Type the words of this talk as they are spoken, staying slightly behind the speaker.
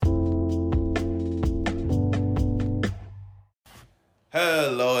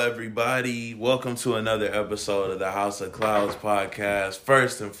Hello, everybody. Welcome to another episode of the House of Clouds podcast.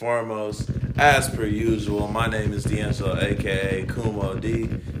 First and foremost, as per usual, my name is D'Angelo, a.k.a. Kumo D.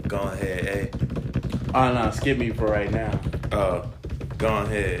 Go ahead, A. Oh, no, skip me for right now. Go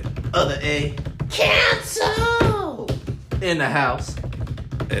ahead. Other A. Cancel! In the house.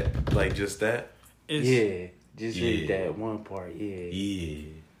 Like just that? Just read that one part, Yeah.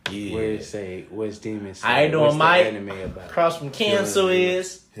 Where it say, what's Demon Slayer? I ain't doing What's the my anime about? Cross from cancel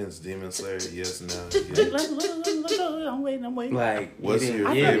is. Hence Demon Slayer, yes, no. Yeah. I'm waiting. Like, What's you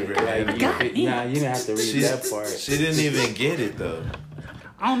your didn't favorite get it. anime? Like, you didn't have to read that part. She didn't even get it, though.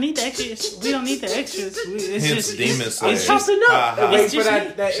 I don't need the extras. We don't need the extras. It's Hence just Demon Slayer. It's tough enough. Wait It's for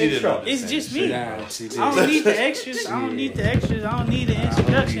just that She didn't intro. understand. It's just me. Nah, she did. I don't need the extras. I don't need the extras. I don't need the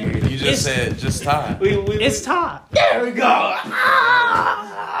introduction. You just said, just Ty. It's Todd. There we go.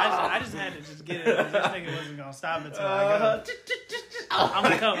 I just had to just get it. This nigga wasn't gonna stop until I go. I'm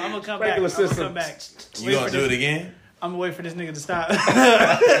gonna come back. Regular I'm gonna system. come back. You gonna do it again? I'm gonna wait for this nigga to stop.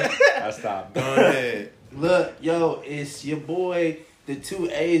 I stopped. Go ahead. Look, yo, it's your boy. The two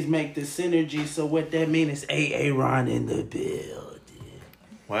A's make the synergy, so what that mean is AA Ron in the building.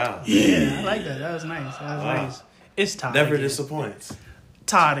 Wow. Yeah, I like that. That was nice. Nice. It's Todd. Never again. disappoints.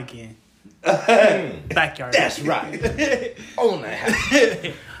 Todd again. Backyard. That's right. On the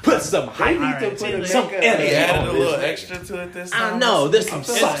house. Put some hype. They need to Alright, put a some makeup- energy. He added on a this little nigga. extra to it this time. I know. This some I'm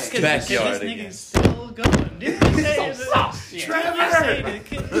sauce. sorry. Backyard this again. nigga's still going. Some sauce. Shut your I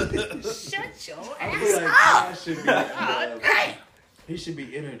ass feel like up. Ty should be, he should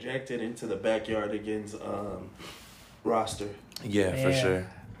be interjected into the Backyard against roster. Yeah, for Yeah. sure.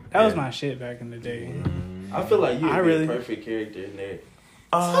 That was my shit back in the day. I feel like I you'd really- be a perfect character in there.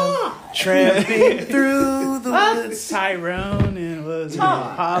 Tramping through the woods. Tyrone and was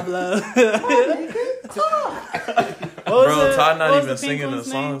Pablo. Bro, Todd not even singing the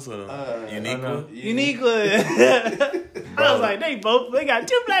songs with him. Uniqua. Uniqua. I was like, they got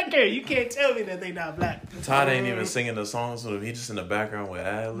two black characters. You can't tell me that they not black. Talk ain't even singing the songs with him. He just in the background with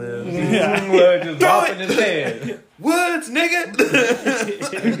ad libs. Just bopping his head. Woods, nigga.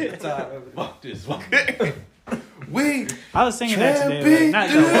 We I was singing that today. Like, not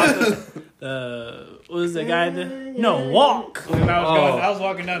the walk. What was the guy that? No, walk. And I was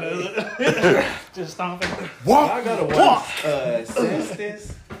walking down the just stomping. I gotta watch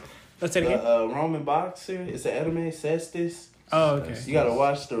Cestus, Let's take it the again. Roman boxer. It's an anime, Cestus. Oh, okay. You gotta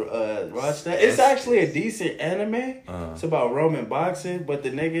watch that. It's actually a decent anime. It's about Roman boxing, but the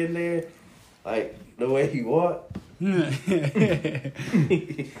nigga in there, like the way he walked,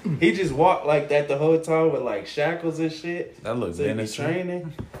 he just walked like that the whole time with like shackles and shit. that looks So he be innocent.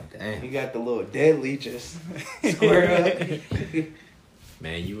 training. Damn. He got the little dead leeches square up.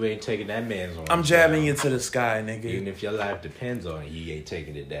 Man, you ain't taking that man's on. I'm jabbing you to the sky, nigga. Even if your life depends on it, you ain't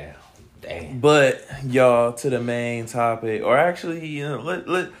taking it down. Damn. But y'all, to the main topic, or actually, you know,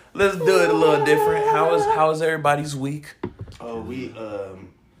 let's do it a little different. How is everybody's week? Oh,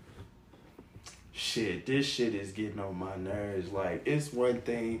 shit, this shit is getting on my nerves. Like, it's one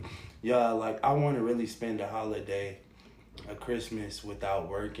thing, y'all, like, I want to really spend a holiday, a Christmas without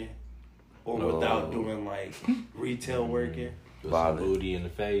working or without doing, like, retail working. With some Valid. booty in the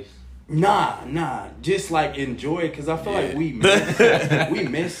face. Nah, just, like, enjoy it, because I feel like we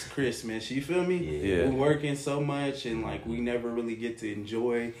miss Christmas, you feel me? Yeah. We're working so much, and, like, we never really get to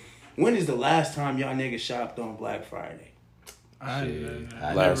enjoy. When is the last time y'all niggas shopped on Black Friday? Shit.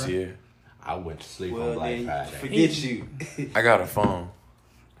 Last year, I went to sleep on Well, Black then, Friday. forget you. I got a phone.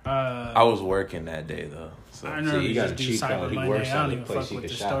 I I was working that day though. So normally you got just a do cheat Cyber code. He Monday. works I don't on even the place fuck you with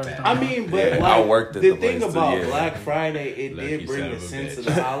can the shop stores. at. I mean, but Yeah, like, I worked at the the thing place, about yeah. Black Friday, it Lucky did bring son a of a sense bitch. of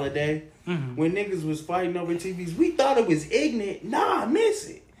the holiday. When niggas was fighting over TVs, we thought it was ignorant. Nah, I miss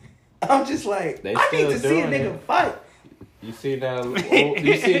it. I'm just like, They I need still to see a doing nigga it. fight. You see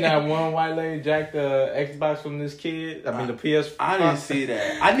that one white lady jack the Xbox from this kid? I mean the PS. I didn't see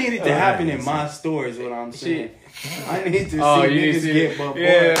that. I need it to happen in my store is what I'm saying. I need to see niggas get bumped.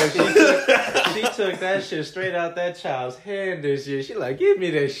 Yeah, she took that shit straight out that child's hand this year. She like, give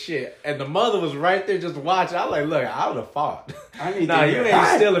me this shit. And the mother was right there just watching. I like, look, I would have fought. I need Nah, to you hear ain't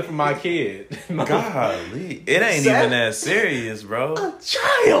stealing from my kid. golly, it ain't even that serious, bro.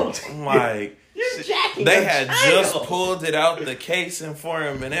 child. Like, You're jacking they a had child. just pulled it out the casing for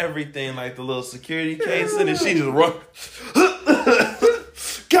him and everything, like the little security casing, and she just run.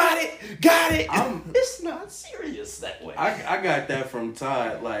 Got it. It's not serious that way. I got that from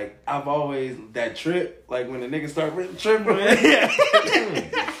Todd. Like, I've always, that trip, like when the niggas start tripping.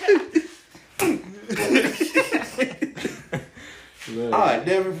 Look, I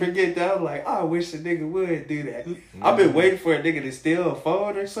never forget that. I'm like, I wish a nigga would do that. I've been waiting for a nigga to steal a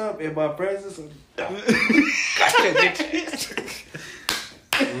phone or something in my presence. Got your bitch.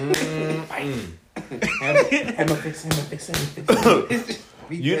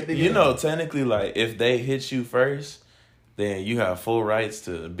 You know, technically, like, if they hit you first, then you have full rights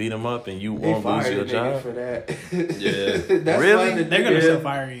to beat them up and you won't lose your job. For that. Yeah. That's Really? They're gonna still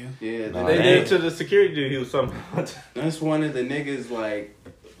fire you. Yeah, They did to the security dude. He was something. that's one of the niggas. Like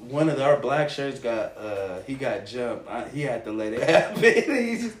one of our black shirts got he got jumped. He had to let it happen.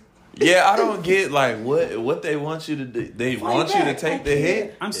 He just, Yeah, I don't get, like, what they want you to do. They want you to take the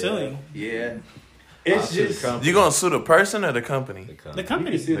hit? I'm silly. yeah. It's just You gonna sue the person or the company? The you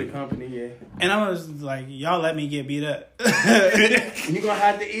company. can see the company. Yeah. And I was like, y'all let me get beat up. You gonna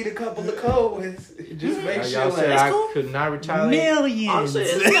have to eat a couple of codes. Just make sure. Y'all said Like, I could not retaliate. Millions. Honestly,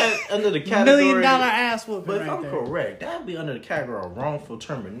 isn't that under the $1 category? million ass whooping But if right I'm there. correct, that'd be under the category of wrongful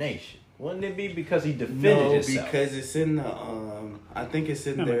termination. Wouldn't it be because he defended no, himself? because it's in the I think it's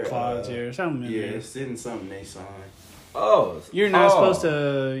in their clause here or something. in Yeah, there. it's in something they signed. You're not supposed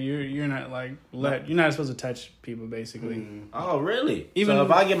to. You're not like You're not supposed to touch people basically. Mm. Oh, really? Even- So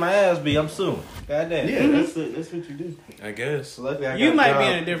if I get my ass beat, I'm suing. Goddamn. Yeah, that's what you do. I guess. So luckily I You got might a be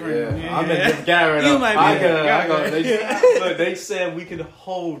job. in a different- yeah. I'm in a different guy right You now. might be I in a go- different they, look, they said we could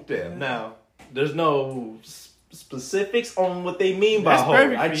hold them. Now, there's no specifics on what they mean by That's hold.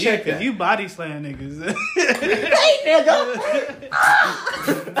 perfect I for you checked because that. you body slam niggas.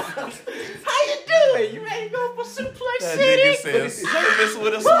 How you doing? You ready to go for Suplex That City? nigga said service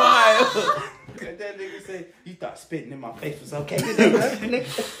with a smile. That nigga say, you thought spitting in my face was okay?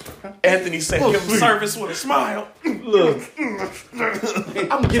 Anthony said, give him service with a smile. Look,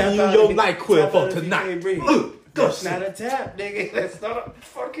 I'm giving you your NyQuil for tonight. That's not a tap, nigga. That's not a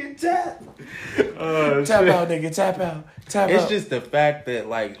fucking tap. Tap out, nigga. Tap out. Tap It's out. just the fact that,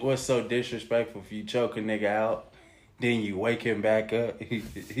 like, what's so disrespectful if you choke a nigga out, then you wake him back up.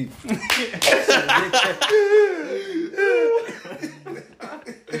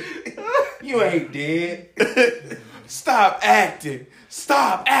 You ain't dead. Stop acting.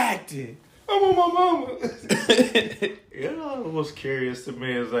 Stop acting. I'm on my mama. You know what's curious to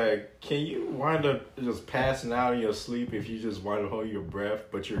me is like, can you wind up just passing out in your sleep if you just wind up holding your breath,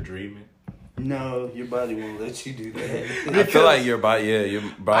 but you're dreaming? No, your body won't let you do that. I feel like your body I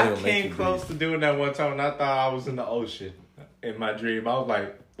will make came you close breathe. to doing that one time, and I thought I was in the ocean in my dream. I was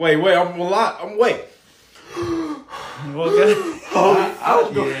like, wait, I'm alive. I'm wait. Woke up. I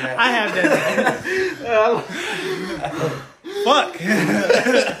was going. Yeah. I have that. Fuck.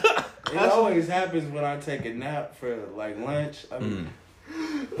 It always happens when I take a nap for like lunch. I mean,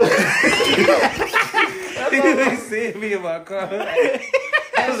 they see me in my car. Let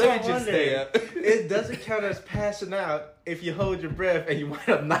me just stay up. It doesn't count as passing out if you hold your breath and you wind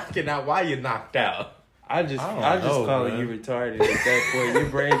up knocking out while you're knocked out. I just don't know, calling man. you retarded at that point. Your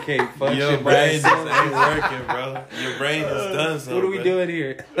brain can't function. Your by brain just itself. ain't working, bro. Your brain has done something. What are we doing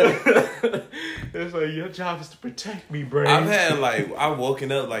here? It's like, your job is to protect me, brain. I've had, like, I've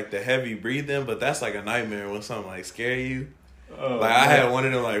woken up, like, the heavy breathing, but that's, like, a nightmare when something, like, scare you. Like, I had one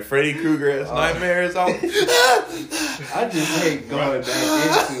of them, like, Freddy Krueger nightmares. I just hate going back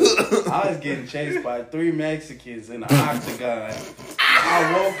into it. I was getting chased by 3 Mexicans in an octagon.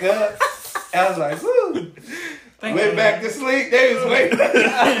 I woke up. I was like, whoo. Went back to sleep. They was waiting.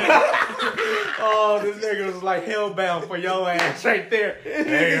 Oh, this nigga was like hellbound for your ass right there.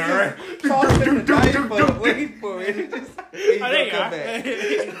 Hey, all right. Tossing the knife up, waiting for it. It just, he Oh, there you come are. back.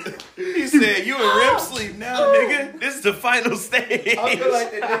 He said, you in REM sleep now, nigga. This is the final stage. I feel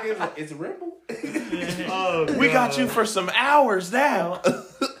like that nigga is like, it's Rimble. We got you for some hours now.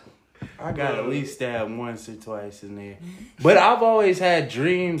 I got at least stabbed once or twice in there. But I've always had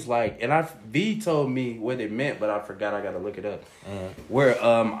dreams like, and V told me what it meant, but I forgot. I gotta look it up.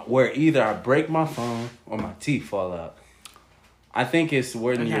 Where either I break my phone or my teeth fall out. I think it's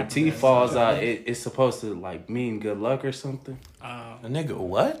when your teeth falls out. It's supposed to like mean good luck or something. A nigga,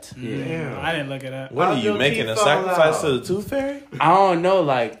 what? Yeah. I didn't look it up. What are How's you your making teeth a fall sacrifice out? to the tooth fairy? I don't know.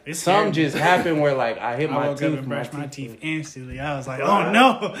 Like It's some scary. just happened where like I hit I my woke tooth. up and brushed my teeth instantly. I was like, oh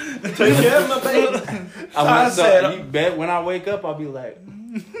no. Take care of my baby. I said- said, you bet when I wake up, I'll be like,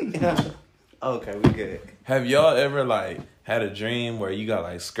 okay, we good. Have y'all ever like had a dream where you got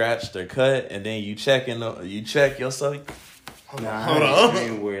like scratched or cut, and then you check yourself? Nah, Hold I had on. a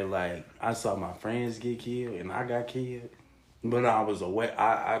dream where like I saw my friends get killed and I got killed, but I was away.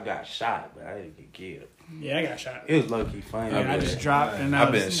 I got shot, but I didn't get killed. Yeah, I got shot. It was low key funny. I just dropped and I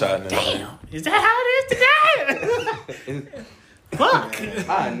I've was been shot in the damn, is that how it is today? fuck?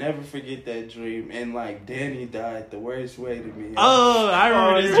 I never forget that dream. And like Danny died the worst way to me. Oh, I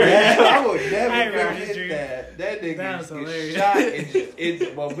remember this dream. I would I never remember this forget dream. that. That nigga That was get hilarious. shot in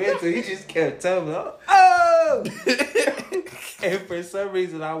the momentum. He just kept telling me, oh! And for some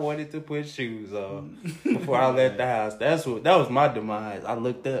reason, I wanted to put shoes on before I left the house. That was my demise. I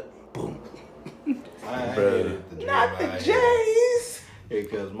looked up, boom. I Bro. hated the dream Not the I had. J's.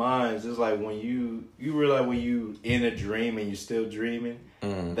 Because mine's just like when you realize when you in a dream and you're still dreaming.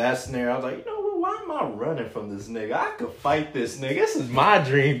 That scenario, I was like, you know what? Why am I running from this nigga? I could fight this nigga. This is my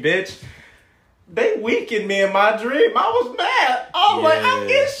dream, bitch. They weakened me in my dream. I was mad. I was like, I'm Yeah.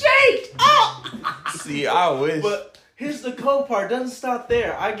 getting shaked. Oh. See, I wish. But here's the cold part. Doesn't stop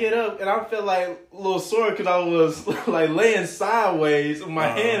there. I get up and I feel like a little sore because I was like laying sideways with my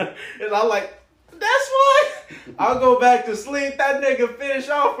hand, and I'm like, that's what. I'll go back to sleep. That nigga finish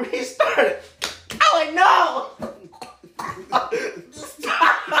off where he started. I'm like, no.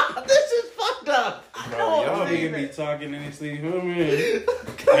 Stop. This is fucked up. I know Y'all I'm nigga dreaming. be talking in his sleep. Help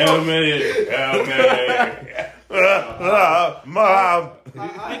Mom. Mom.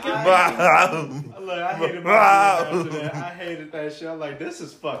 Look, I hated my dream after that. I hated that shit. I'm like, this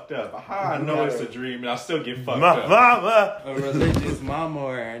is fucked up. How I know it's a dream and I still get fucked up. Mama. A religious mama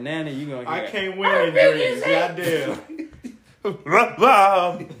or a nanny, you gonna hear I can't win in dreams. Goddamn.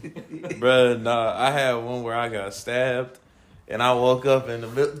 Mom. Bruh, nah, I had one where I got stabbed and I woke up in the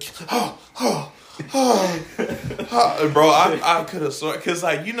middle. Bro, I could have sworn, cause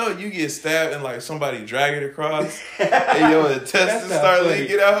like you get stabbed and like somebody drag it across and your intestines not start funny.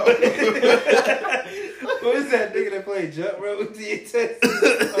 leaking out. What is that nigga that played jump rope with the intestines?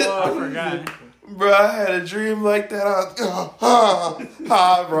 Oh, I forgot. Bro, I had a dream like that.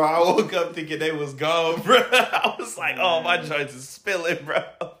 Bro, I woke up thinking they was gone, bro. I was like, oh, my joints is spilling, bro.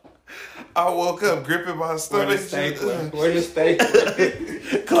 I woke up gripping my Where stomach. the stapler? Where the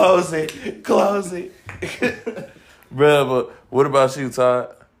stapler? Close it. Bro, but what about you,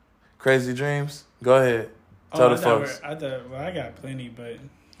 Todd? Crazy dreams? Go ahead. Tell the folks. I got plenty, but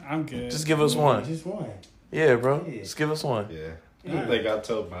I'm good. Just give us one. Just one. Yeah, bro. Yeah. Just give us one. Yeah. I think I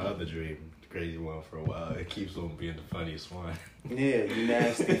told my other dream, the crazy one, for a while. It keeps on being the funniest one. Yeah, you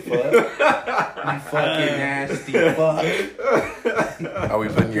nasty fuck. You fucking nasty fuck. Are we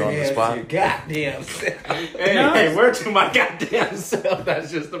putting you on the Yes, spot? you goddamn self. Hey, No. hey, word to my goddamn self.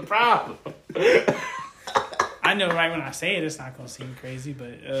 That's just the problem. I know right when I say it, it's not gonna seem crazy,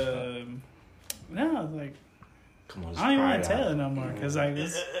 but no, like Come on, I don't even want to tell it no more because like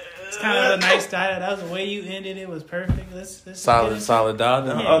it's kind of a nice diet. That was the way you ended it was perfect. Let's Solid dog.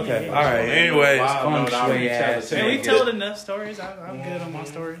 Yeah, Okay. yeah. All right. Anyways, Feng shui ass Yeah, we nigga. told enough stories. I'm good on my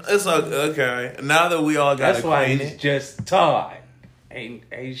stories. it's okay. Now that we all got That's why he's acquainted, just Todd. Ain't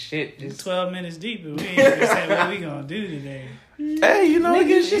shit. It's Just 12 minutes deep, but we ain't even said what we gonna do today. hey, you know, Nigga,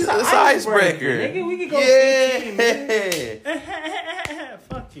 it's just an an icebreaker. Nigga, we could go Yeah.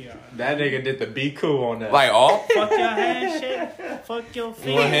 Fuck y'all. That nigga did the be cool on that. Like all. Fuck your handshake. Fuck your feet.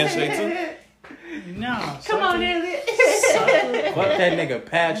 You want a handshake too? No. come on, Elliot. Fuck that nigga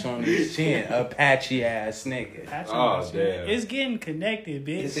patch on his chin. Apache ass nigga. Oh, damn. It's getting connected,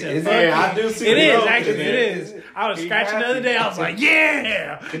 bitch. Is So it- fuck Hey, you. I do see It the is, rope actually, in it there. is. I was He scratching the happy. other day. I was like,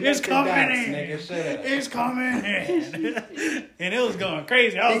 yeah, it's Connect the coming dots, in. nigga, shut up. It's coming in. And it was going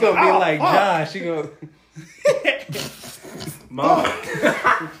crazy. I He was gonna be oh, like fuck. Josh. He gonna Mom.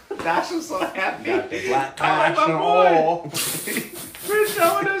 Dash was so happy. got the black I like patch my on boy. all. For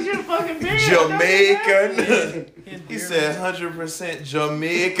showing us your fucking beard. Jamaican. His He beard said 100%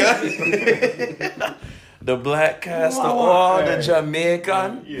 Jamaican. The black castor oil, the Hey.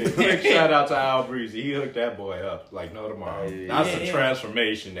 Jamaican. Yeah, quick shout out to Al Breezy. He hooked that boy up like no tomorrow. That's a Yeah.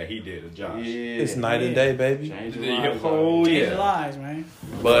 transformation that he did to Josh. Yeah. It's night and day, baby. Change your Yeah, lives, oh, Change yeah. your lives, man.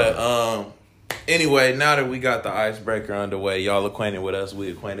 But anyway, now that we got the icebreaker underway, y'all acquainted with us, we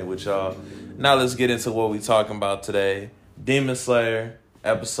acquainted with y'all. Now let's get into what we talking about today. Demon Slayer,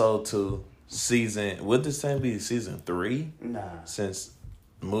 episode 2, season. Would this thing be season 3? Nah. Since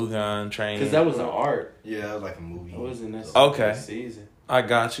Mugen trained. Because that was an art. Yeah, that was like a movie. It wasn't necessarily Okay. a season. I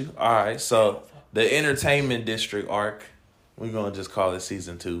got you. All right, so the Entertainment District arc, we're gonna just call it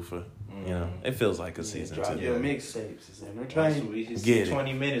season 2 for it feels like a season Drop 2. your mixtapes. It's Trying entertaining. we just Get see it.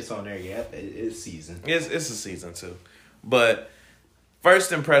 20 minutes on there. Yep, it's season. It's a season 2, but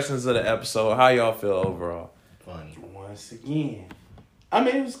first impressions of the episode, how y'all feel overall? Funny. Once again, I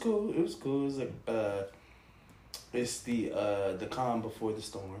mean, it was cool. It was cool. It was like it's the calm before the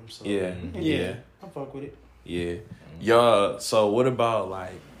storm. So Yeah, yeah, I fuck with it. yeah. Y'all. So what about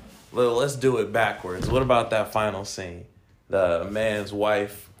like? Let's do it backwards. What about that final scene? The man's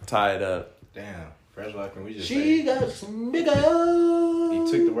wife tied up. Damn. Fresh Life, can we just She say got some big he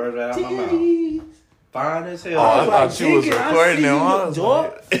took the words right out of my mouth. titties. Fine as hell. Oh, I thought you was Jiggy, I recording see them. you, I was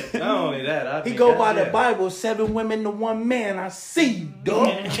dog. like, Not only that, I He think go by that- the Bible, 7 women to 1 man. I see you, dog.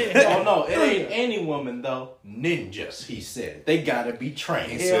 Oh no, it ain't any woman though. Ninjas, he said. They gotta be he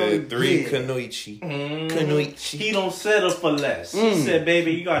trained. said 3 yeah. Kanuichi. Kanuichi. He don't settle for less. He said,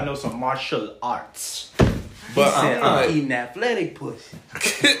 baby, you gotta know some martial arts. But Said, I'm I'm like, eating athletic pussy.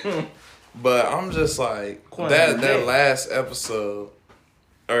 but I'm just like that last episode,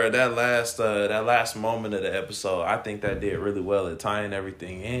 or that last moment of the episode. I think that did really well at tying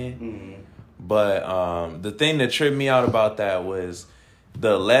everything in. Mm-hmm. But the thing that tripped me out about that was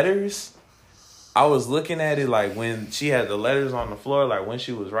the letters. I was looking at it like when she had the letters on the floor, like when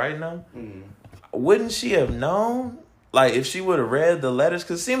she was writing them. Mm-hmm. Wouldn't she have known? Like, if she would have read the letters,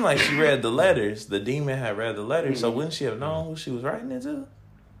 because it seemed like she read the letters. The demon had read the letters, so wouldn't she have known who she was writing it to?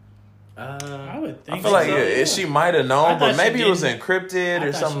 I would think I feel like so. she might have known, I but thought maybe she it was didn't. encrypted I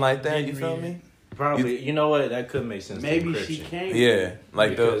or thought something she like that. You didn't feel read me? it. Probably, you know what? That could make sense. Maybe to she encryption. can't. Yeah,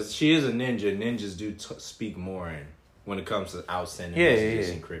 like Because she is a ninja. Ninjas do speak more in when it comes to outsending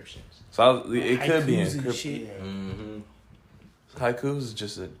messages, encryptions. So it could be Haikus and encrypted. shit. Mm-hmm. Haikus is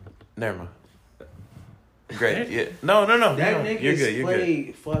just a. Never mind. Great. Yeah. No. That no. nigga You're good. You're good.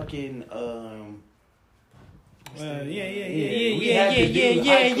 played fucking Yeah. We had to do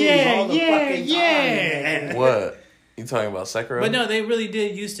haikus all the fucking time. What? You talking about Sekiro? But no, they really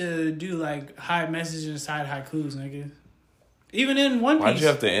did used to do like high messages inside haikus, nigga. Even in One Piece. Why'd you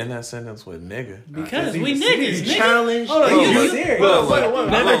have to end that sentence with nigga? Because we niggas, nigga. Challenge. Hold on, Bro, you serious? Never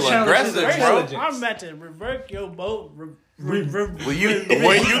little challenge aggressive, his bro. intelligence. I'm about to revert your boat. Well, when you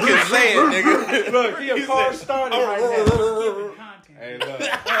can say it, nigga. Look, he a car started right now. Content. Hey,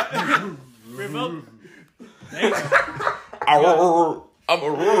 look. Revoke.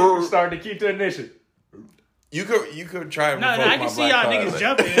 I'm Starting to keep the initiative. You could try and No, revoke I my can see black y'all card. niggas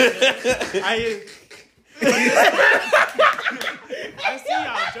jumping. I see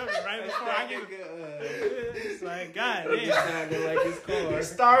y'all jumping right before I get. It's like, God damn. Like his car.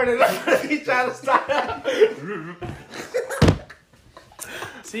 Started. He trying to start.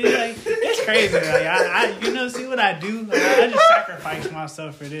 See, like, it's crazy. Like, I see what I do? Like, I just sacrifice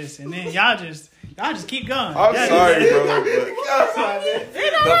myself for this, and then y'all just keep going. I'm Y'all sorry, just- bro, but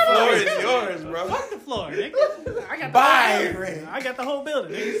the floor is yours, bro. Fuck the floor, nigga. I got the whole building. I got the whole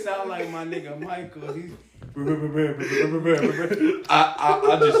building. He sound like my nigga Michael. He's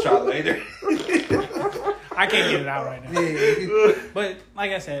I'll just try later. I can't get it out right now. But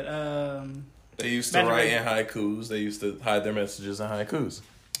like I said, They used to write in haikus. They used to hide their messages in haikus.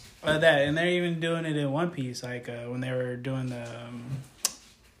 that, and they're even doing it in One Piece, like when they were doing the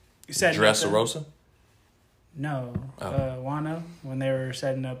setting up the- Dressrosa? No, Oh. Wano, when they were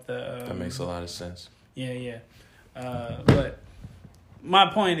setting up the. That makes a lot of sense. Yeah. But my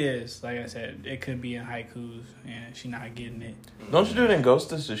point is, like I said, it could be in haikus, and she not getting it. Don't you do it in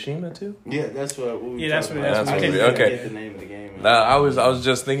Ghost of Tsushima too? yeah, that's what we Yeah, that's talking what- about. that's I what- couldn't okay. get the name of the game. Nah, I was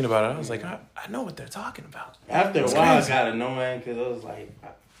just thinking about it. I was like, I know what they're talking about. After a It's while, crazy. I got annoying because I was like,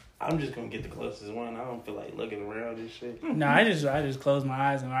 I'm just gonna get the closest one. I don't feel like looking around and shit. No, I just closed my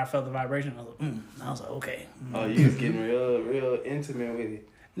eyes and I felt the vibration. I was like, I was like, okay. Oh, you was getting real intimate with it.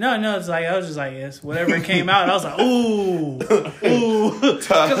 No, it's like I was just like, yes, whatever came out. I was like, ooh, because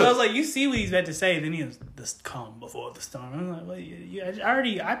I was like, you see what he's about to say. Then he was the calm before the storm. I'm like, well,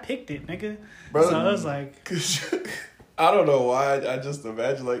 I picked it, nigga. Bro, so I was like, I don't know why. I just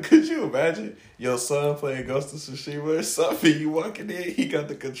imagine, like, could you imagine your son playing Ghost of Tsushima or something? You walking in, he got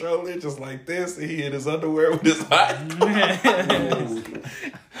the controller just like this, and he in his underwear with his eye.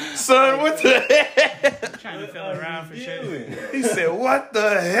 Son, what the heck? trying to feel around for shit. He said, what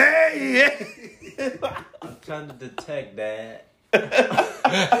the heck? I'm trying to detect that.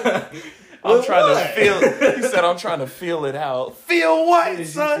 I'm trying to feel. He said, I'm trying to feel it out. Feel what,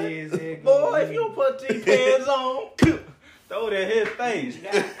 son? Boy, if you don't put these pants on, throw it in his face.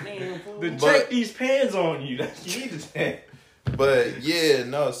 To check these pants on you. You need to check. But yeah,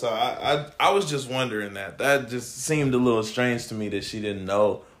 no. So I was just wondering that just seemed a little strange to me that she didn't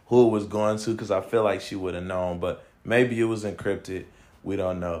know who it was going to, because I feel like she would have known, but maybe it was encrypted. We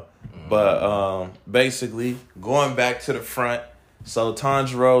don't know. But basically, going back to the front. So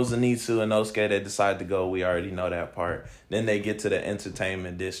Tanjiro, Zenitsu, and Inosuke, they decide to go. We already know that part. Then they get to the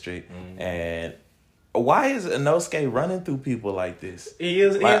entertainment district, and why is Inosuke running through people like this?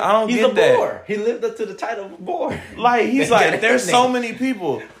 He's I don't he's get a that. boar. He lived up to the title of a boar. Like, he's like, there's so many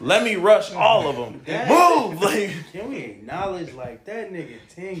people. Let me rush all of them. Move! Like, Can we acknowledge, like, that nigga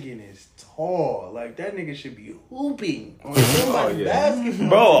Tengen is tall. Like, that nigga should be hooping on somebody's basketball.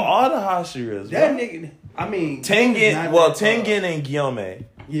 bro, all the Hashiras, That bro. nigga, I mean, Tengen, not well, that tall. Tengen and Gyome.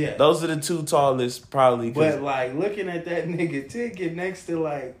 Yeah. Those are the two tallest, probably. 'Cause- But, like, looking at that nigga Tengen next to,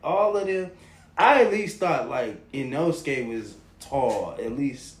 like, all of them, I at least thought, like, Inosuke was tall. At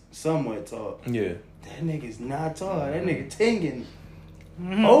least somewhat tall. yeah. That nigga's not tall. That nigga Tengen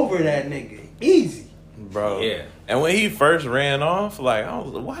over that nigga. Easy. Bro. Yeah. And when he first ran off, like, I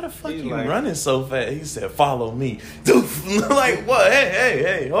was like, why the fuck He's you like- running so fast? He said, follow me. Doof. Like, what?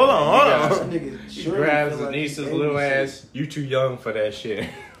 Hey, hold on. That nigga He sure grabs feel like Zanisa's he's little 86. ass. You too young for that shit.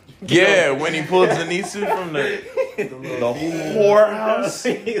 Yeah, when he pulled Zenitsu from the whorehouse.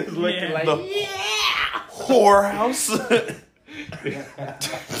 He was looking Yeah. like, The whorehouse.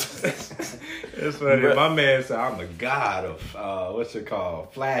 it's funny. My man said, I'm the god of, what's it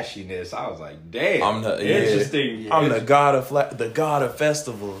called? Flashiness. I was like, damn. I'm the- yeah. Interesting. I'm the god of the god of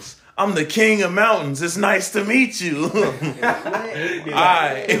festivals. I'm the king of mountains. It's nice to meet you.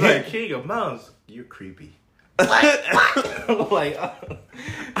 Alright. He's like, king of mountains. You're creepy. Like,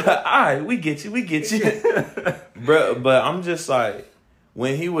 Alright, we get you. Bro, but I'm just like,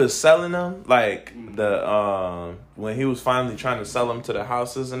 when he was selling them, like when he was finally trying to sell them to the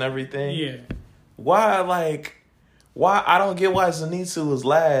houses and everything. Yeah. Why I don't get why Zenitsu was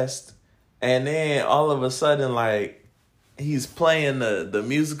last, and then all of a sudden, like, he's playing the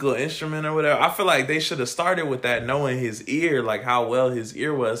musical instrument or whatever. I feel like they should have started with that, knowing his ear, like how well his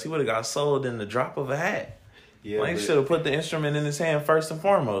ear was. He would have got sold in the drop of a hat. yeah, Like, but, should have put the instrument in his hand first and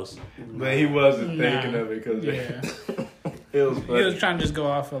foremost. but he wasn't Nah. thinking of it because Yeah. it was He funny. was trying to just go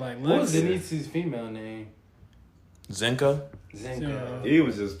off of like What looks. was Zenitsu's female name? Zenko? Zenko. He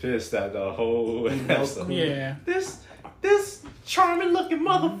was just pissed at the whole episode. Yeah. This charming looking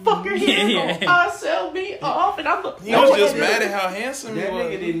motherfucker here Yeah. gonna sell me off, and I'm the. He was just mad at how handsome That he was.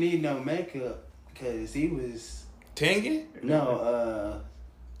 nigga didn't need no makeup because he was Tengen?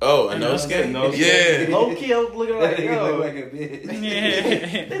 Oh, Inosuke? Inosuke? Yeah. Low key, I was looking that like, nigga yo. look like a bitch.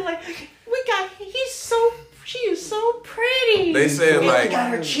 Yeah. They're like, she is so pretty. They said, like, got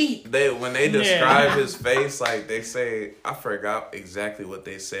her cheap. when they Yeah. describe his face, like, they say, I forgot exactly what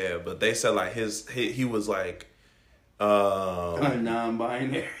they said, but they said, like, he was like,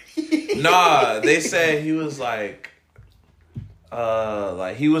 Non-binary. nah, they said he was like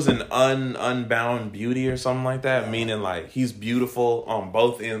he was an unbound beauty or something like that, meaning like he's beautiful on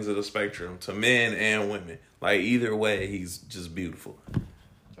both ends of the spectrum, to men and women. Like, either way, he's just beautiful.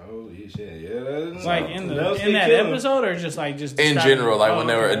 Holy shit! Yeah, that's Like in that episode, or just In describing- general, like Oh, when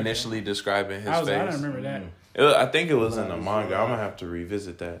they were okay. initially describing his I face. don't remember that. I think it was in the manga. I'm gonna have to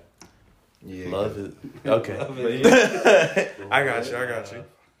revisit that. Yeah. Love it. Okay. But yeah. I got you.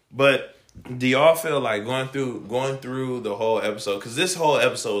 But do y'all feel like going through the whole episode? Because this whole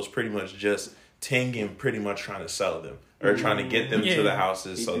episode was pretty much just Tengen pretty much trying to sell them or trying to get them to Yeah. the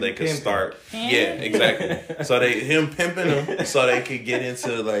houses so they could pimping. start. Yeah, exactly. So him pimping them so they could get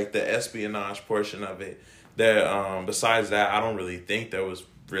into like the espionage portion of it. That besides that, I don't really think there was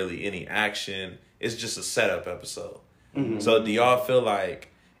really any action. It's just a setup episode. So do y'all feel like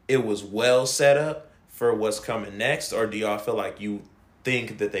it was well set up for what's coming next, or do y'all feel like you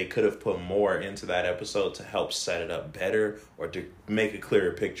think that they could have put more into that episode to help set it up better or to make a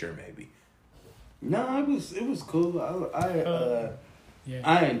clearer picture maybe? No, it was cool. Yeah.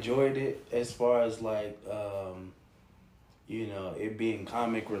 I enjoyed it as far as like it being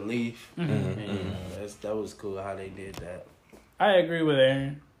comic relief. And, that was cool how they did that. I agree with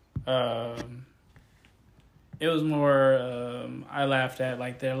Aaron. It was more, I laughed at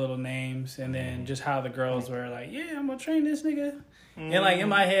like their little names and then just how the girls were like, yeah, I'm gonna train this nigga. And like in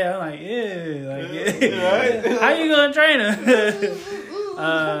my head, I'm like, yeah, how you gonna train him?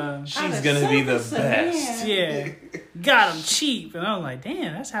 She's gonna be the best. Yeah, got him cheap. And I was like,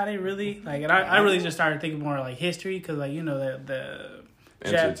 damn, that's how they really like. And I really just started thinking more like history because like the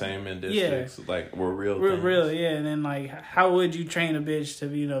Entertainment districts, like, were real things. real, yeah. And then like, how would you train a bitch to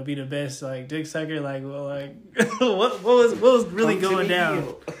be the best like dick sucker? Like, well, like what was really going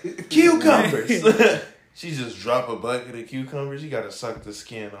down? Cucumbers. She just drop a bucket of cucumbers. You gotta suck the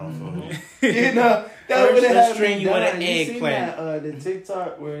skin off of them. That First, would let's have train me you with dying. an You seen eggplant. that, the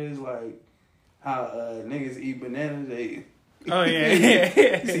TikTok where it's like how niggas eat bananas. They Oh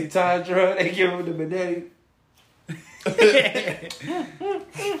yeah, see Tandra, they give him the banana.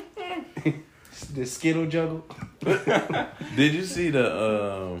 The Skittle juggle. Did you see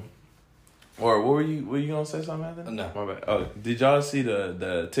the Or what were you gonna say something, Anthony? No. My bad. Oh, did y'all see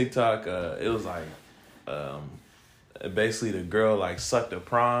the TikTok? It was like, basically the girl like sucked a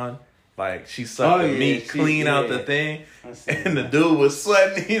prawn, like she sucked the meat clean out the thing, and the dude was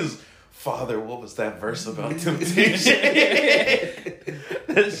sweating. He was, Father, what was that verse about temptation?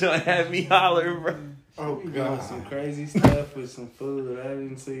 That shit had me hollering, bro. Oh, we doing some crazy stuff with some food. I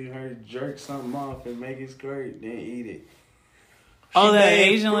didn't see her jerk something off and make it squirt, then eat it. Oh, that made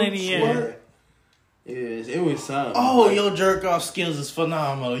Asian fruit lady, yeah. squirt. Yes, it was something. Oh, your jerk off skills is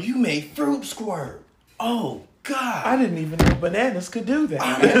phenomenal. You made fruit squirt. Oh God. I didn't even know bananas could do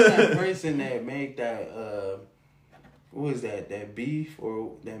that. That's that person that made that, what was that? That beef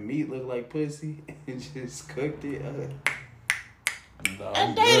or that meat look like pussy and just cooked it. No, And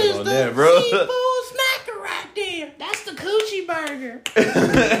I'm that good is on the that, bro. seafood snacker right there. That's the coochie burger.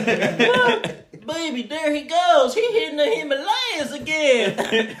 Baby, there he goes. He hitting the Himalayas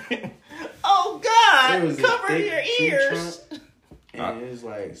again. Oh There God, was a cover thick your tree ears. trunk, and it was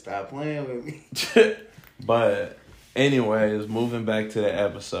like, stop playing with me. But anyways, moving back to the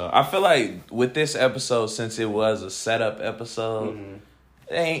episode. I feel like with this episode, since it was a setup episode,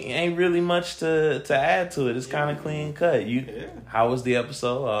 ain't really much to add to it. It's kind of clean cut. How was the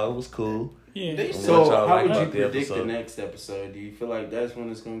episode? Oh, it was cool. Yeah. What So, y'all how like would you about the predict the episode? next episode? Do you feel like that's when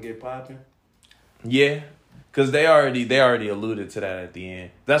it's gonna get popping? Yeah, because they already alluded to that at the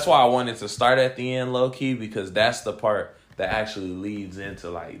end. That's why I wanted to start at the end, low key, because that's the part that actually leads into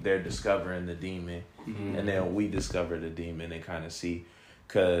like they're discovering the demon, and then we discover the demon and kind of see,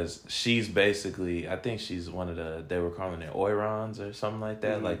 because she's basically, I think she's one of they were calling it Oirons or something like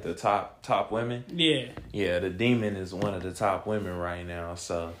that, like the top women. Yeah. Yeah, the demon is one of the top women right now.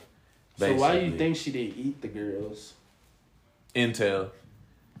 So So why do you basically, think she didn't eat the girls? intel?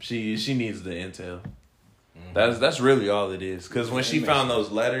 She needs the intel. That's really all it is. Because when she found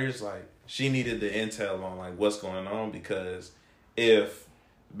those letters, like she needed the intel on like what's going on. Because if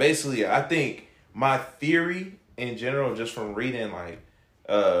basically, I think my theory in general, just from reading like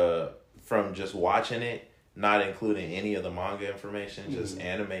from just watching it, not including any of the manga information, just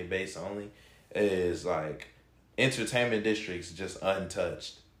anime based only, is like Entertainment District's just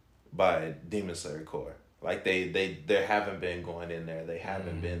untouched by Demon Slayer Corps. Like they haven't been going in there. They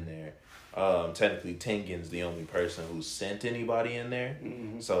haven't been there. Technically Tengen's the only person who sent anybody in there.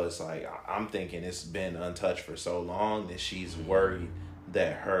 So it's like I'm thinking it's been untouched for so long that she's worried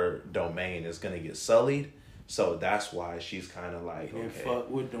that her domain is gonna get sullied. So that's why she's kind of like, And okay, fuck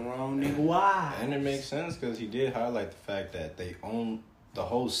with the wrong nigga. Why? And it makes sense because he did highlight the fact that they own the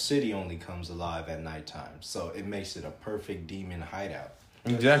whole city only comes alive at nighttime, so it makes it a perfect demon hideout.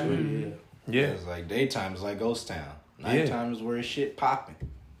 exactly, yeah. It's like daytime is like ghost town. Nighttime is where shit popping.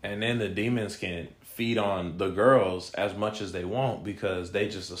 And then the demons can feed on the girls as much as they want because they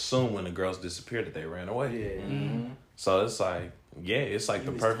just assume when the girls disappeared that they ran away. Yeah. So it's like, yeah, it's like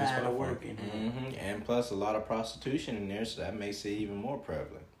the was perfect tired spot of for working. And plus a lot of prostitution in there, so that makes it even more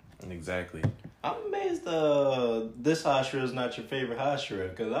prevalent. it. Exactly. I'm amazed this Hashira is not your favorite Hashira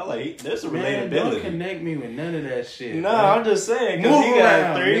because I like there's a Man, don't relatability. connect me with none of that shit. No, bro. I'm just saying because Move he got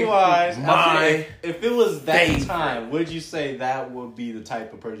around, 3 nigga. wives. My If it was that favorite. time, would you say that would be the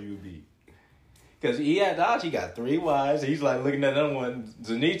type of person you would be? Because he got 3 wives. He's like looking at that one.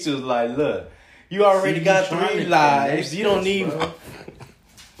 Zenitsu's like, look, you already See, got you trying 3 to lives. connect You don't us, need. bro.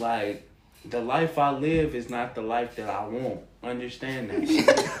 Like, the life I live is not the life that I want. Understand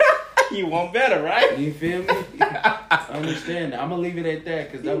that. You want better, right? You feel me? Understand that. I'm gonna leave it at that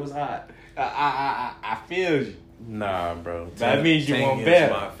because that was hot. I feel you. Nah, bro. That means you want Tengen's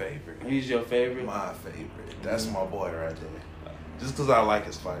better. my favorite. He's your favorite. My favorite. That's my boy right there. Just because I like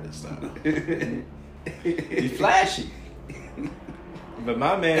his fighting style. He's flashy. But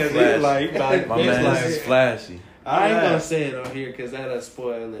my man is Flashy. like My it's man like, is flashy. I ain't gonna say it on here because that'll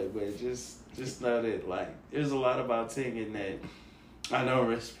spoil it, but just know that like there's a lot about Tengen that I don't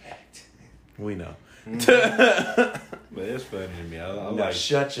respect. We know. But it's funny to me. I Now like.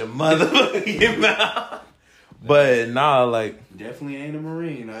 shut your motherfucking mouth. But nah, like, Definitely ain't a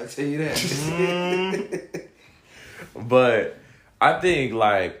Marine, I'll tell you that. but I think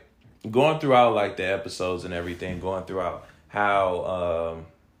like going throughout like the episodes and everything, going throughout how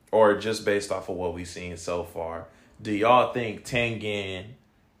or just based off of what we've seen so far, do y'all think Tengen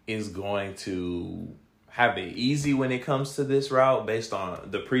is going to have it easy when it comes to this route based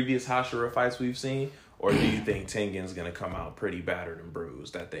on the previous Hashira fights we've seen? Or do you think Tengen's going to come out pretty battered and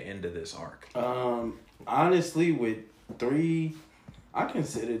bruised at the end of this arc? Honestly, with 3, I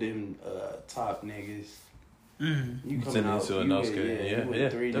consider them top niggas. You coming out Zenitsu and you with, Inosuke, you with yeah,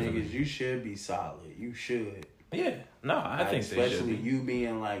 3 definitely. niggas, you should be solid. You should. Yeah, no, I Like, think they should especially be. you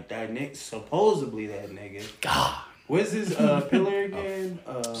being like that nigga, supposedly that nigga. God. What's his pillar again?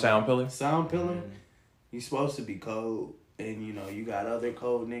 Sound pillar? Sound pillar. You supposed to be cold, and you know you got other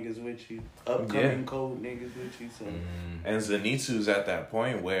cold niggas with you, upcoming cold niggas with you. So And Zenitsu's at that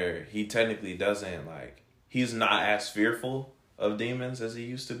point where he technically doesn't like. He's not as fearful of demons as he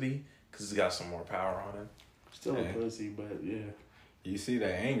used to be because he's got some more power on him. still a pussy, but yeah. You see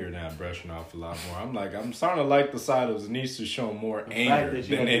that anger now brushing off a lot more. I'm starting to like the side of Zenitsu showing more The anger fact that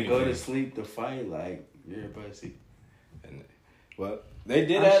you than have to go to anything. sleep to fight, like you're a pussy. And, well, they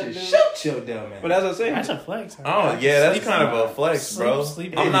did I that. should shoot your dumb ass. But as I say, That's a flex. Oh yeah, that's Sleep kind of a on. flex, bro.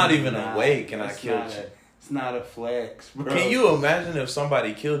 Sleep- I'm not It's even not. awake and I It's killed not you. It's not a flex, bro. Can you imagine if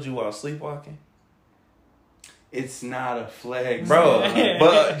somebody killed you while sleepwalking? It's not a flex, Bro,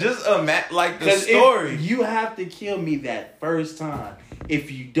 but just imagine, like, the 'Cause story. if you have to kill me that first time.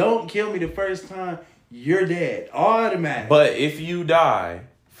 If you don't kill me the first time, you're dead. Automatic. But if you die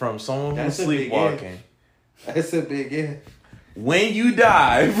from someone who's That's a big sleepwalking, That's a big if. when you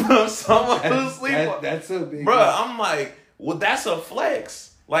die from someone who's That's, sleepwalking, that's a big bro, if. I'm like, well, that's a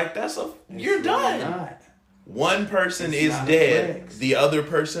flex. Like, you're It's done. not. One person It's is not a dead. flex. The other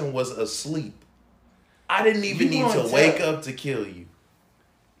person was asleep. I didn't even You need to gonna wake tell- up to kill you.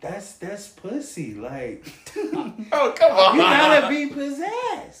 That's pussy. Like Oh, come on. you gotta be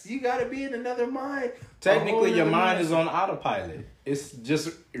possessed. You gotta be in another mind. technically A your whole mind nother is on autopilot. It's just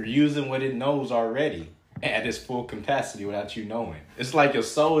using what it knows already at its full capacity without you knowing. It's like your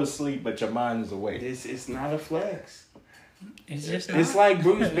soul is asleep, but your mind is awake. It's not a flex. It's just It's not. like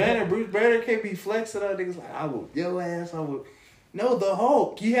Bruce Banner. Bruce Banner can't be flexing on niggas like I will your ass. I will. No, the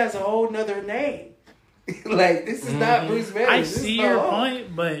Hulk. He has a whole nother name. Like this is not Bruce Banner. I This is see the your Hulk.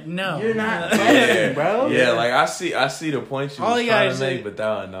 point, but no. You're not Yeah. flexing, bro. Yeah, like I see the point you All was you trying gotta to say- make, but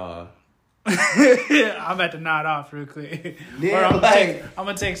that one, no. I'm about to nod off real quick. Yeah, Or I'm like-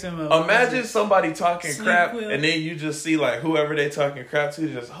 gonna take some. Imagine somebody talking Sleep crap, well. and then you just see like whoever they talking crap to,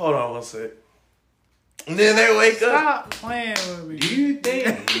 just hold on one sec, and then they wake up. Stop playing with me. Do you think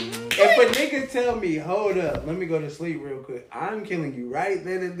if a nigga tell me, hold up, let me go to sleep real quick, I'm killing you right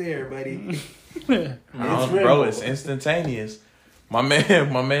then and there, buddy. Bro, real. it's instantaneous. My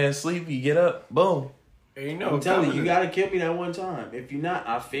man sleep. You get up, boom. You know, I'm telling you, you gotta kill me that one time. If you're not,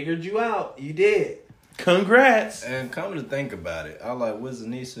 I figured you out. You did. Congrats. And come to think about it, I like with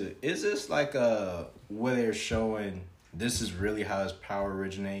Zenitsu, is this like where they're showing this is really how his power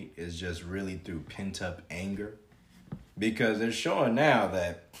originate is just really through pent up anger? Because they're showing now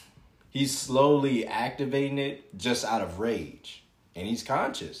that he's slowly activating it just out of rage. And he's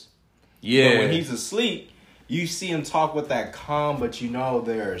conscious. Yeah. But when he's asleep, you see him talk with that calm, but you know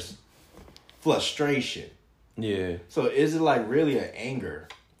there's frustration. Yeah. So is it like really an anger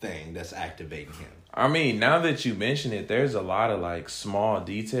thing that's activating him? I mean, now that you mention it, there's a lot of like small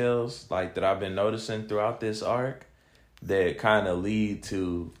details like that I've been noticing throughout this arc that kind of lead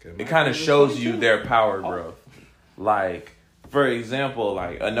to it kind of shows you their power growth. Like, for example,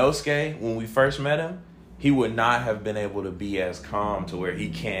 like Inosuke, when we first met him, he would not have been able to be as calm to where he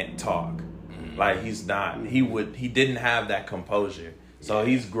can't talk. Like he didn't have that composure. So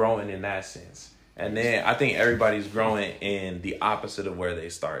he's growing in that sense. And then I think everybody's growing in the opposite of where they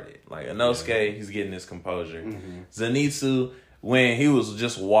started. Like Inosuke, he's getting his composure. Zenitsu, when he was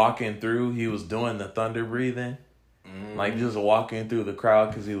just walking through, he was doing the thunder breathing. Like just walking through the crowd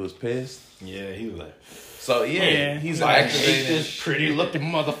because he was pissed. Yeah, he was like, So yeah, he's activating pretty looking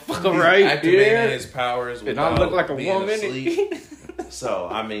motherfucker he's right activating here. his powers And I without look like a being woman. asleep. So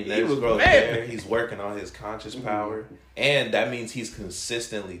I mean, there's was growth mad. there. He's working on his conscious power, and that means he's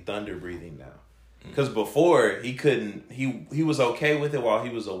consistently thunder breathing now. Because before he couldn't, he was okay with it while he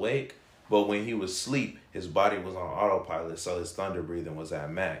was awake, but when he was asleep, his body was on autopilot, so his thunder breathing was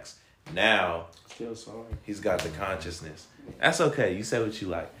at max. Now Still sorry. he's got the consciousness. That's okay. You say what you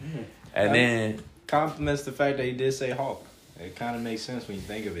like, and then Compliments the fact that he did say Hulk. It kind of makes sense when you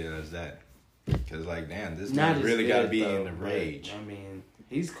think of it as that. Because, like, damn, this Not dude as really good, got to be though, in the but, rage. I mean,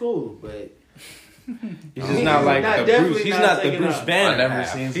 he's cool, but He's just not like not- the definitely Bruce. He's not not the taking Bruce up. Banner. I never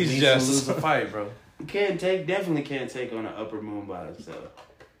half. seen He's Zenitsu just lose a fight, bro. definitely can't take on an upper moon by himself.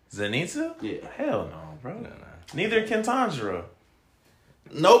 Zenitsu? Yeah. Hell no, bro. No. Neither can Tanjiro.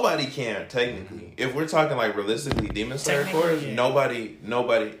 Nobody can, technically. If we're talking like realistically Demon Slayer Technically, cores, yeah.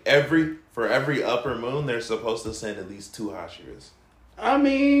 nobody, for every upper moon, they're supposed to send at least 2 Hashiras. I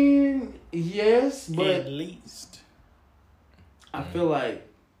mean, yes, At but least. I feel like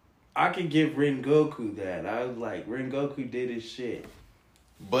I could give Rengoku that. I was like, Rengoku did his shit.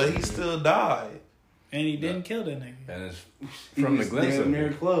 But he still died. And he didn't kill that nigga. And it's He from the was glimpse damn of near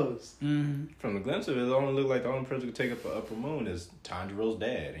it. close. Mm-hmm. From the glimpse of it, it only looked like the only person who could take up the upper moon is Tanjiro's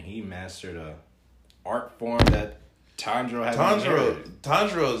dad, and he mastered a art form that Tanjiro had.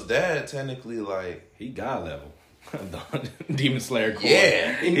 Tanjiro's dad technically like He god level. Demon Slayer core.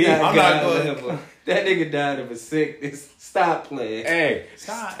 yeah. I'm not going. That nigga died of a sickness. Stop playing. Hey,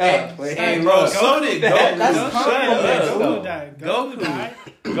 Stop. Stop playing. hey, Bro, look. so did That- Goku. that's Shut compliment. up. Goku died. Goku. Goku died.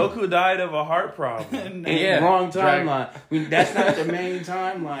 Goku died of a heart problem. Yeah. Wrong Drag- timeline. That's not the main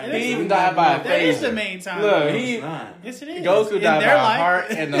timeline. It is He even the- died by a That is phaser. the main time. Look, No, he it's not. Yes, it is. Goku In died by their a life- heart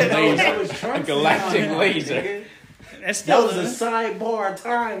and a No, that laser. was Trunks' galactic timeline, laser. nigga. That's That still was a sidebar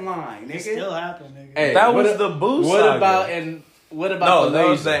timeline, It nigga. still happened, nigga. Hey, That what was a- the Boo What saga. about what about No, the that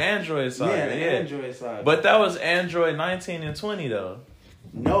was laser? the Android saga. Yeah, Yeah, the Android side. But that was Android 19 and 20 though.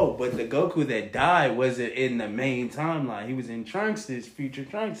 no, but the Goku that died wasn't in the main timeline. He was in future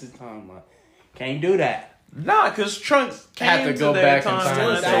Trunks' timeline. Can't do that. Nah, cause Trunks Had came to go their back in time time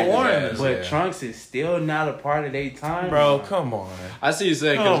to to save warn his us. ass. But Yeah. Trunks is still not a part of their timeline. Bro, come on. I see you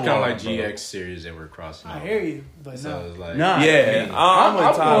saying because it's Come kind of on, like bro. GX series that we're crossing. I over. hear you, but So no. it's like, Nah. Yeah, I'm with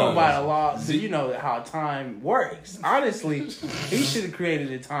going by time. the law, so you know how time works. Honestly, he should have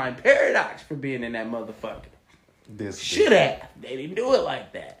created a time paradox for being in that motherfucker. Should have. They didn't do it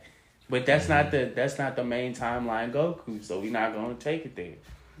like that. But that's not the main timeline Goku, so we're not gonna take it there.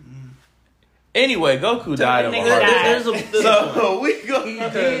 Anyway, Goku died of a Nigga, heart there's attack. So we go.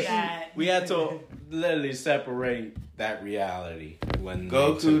 we had to literally separate that reality when they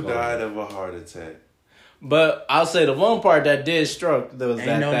Goku took died over. of a heart attack. But I'll say the one part that did struck was Ain't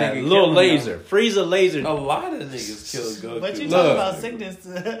that, no that nigga little killing laser, Frieza laser. A lot of niggas killed Goku. But you Look. talking about sickness.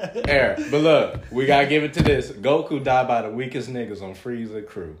 Air. But look, we gotta give it to this. Goku died by the weakest niggas on Frieza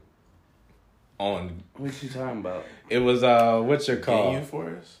crew. On What you talking about? it was what's your call? Ginyu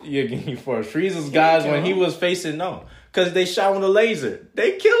Force? Yeah, Ginyu Force. Frieza's guys when he was facing because they shot with a laser.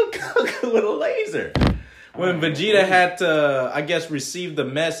 They killed Goku with a laser. When Vegeta had to, I guess, receive the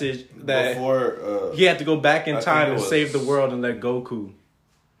message that Before, he had to go back in I time think and it was- save the world and let Goku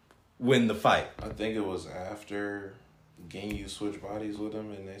win the fight. I think it was after Ginyu switched bodies with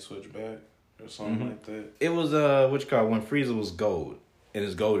him and they switched back or something like that. It was what you call it, when Frieza was gold in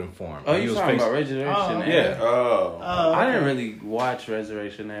his golden form. Oh, He you was talking about facing- Resurrection? Oh, F? Yeah. Oh. Oh, I didn't okay. really watch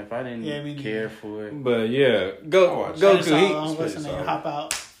Resurrection F. I didn't Yeah, me neither. care for it. But yeah, I Goku. watched I just saw, He, what's pretty his name? solid. Hop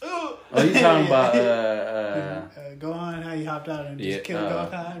out. Oh, you talking about Go on, how you hopped out and just Yeah, killed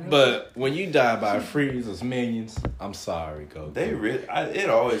Gohan. but when you die by Frieza's minions, I'm sorry, Goku. They really, it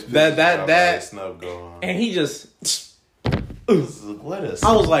always pisses That- me off how that- they snub go on. and he just, Let us.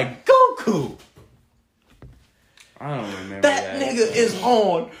 I was like, Goku, I don't remember that nigga is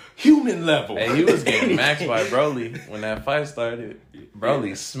on human level. Hey, he was getting maxed by Broly when that fight started.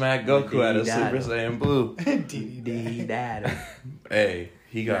 Broly smacked Goku out of Super Saiyan Blue. He died. Hey,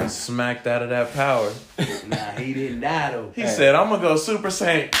 he got smacked out of that power. Nah, he didn't die though. He said, "I'm gonna go Super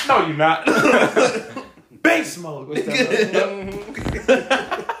Saiyan." No, you're not. Base mode.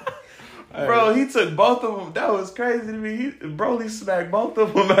 Bro, he took both of them. That was crazy to me. Broly smacked both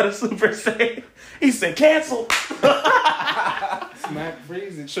of them out of Super Saiyan. He said, "Cancel." Smack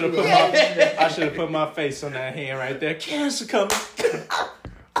freezing. Should have put I should have put my face on that hand right there. Cancer coming.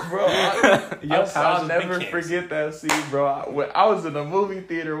 Bro, I'll never forget that scene, bro. When I was in the movie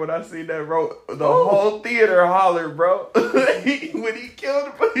theater when I seen that, bro. The whole theater hollered, bro. when he killed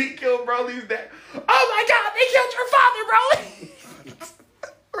Broly's dad. Oh my God, they killed your father, Broly.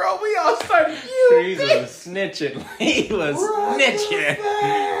 Bro, we all started. Frieza was snitching. He was snitching.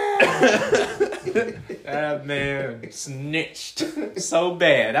 That man snitched so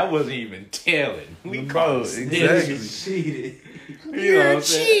bad. I wasn't even telling. We Bro, exactly. Cheated. You know what I'm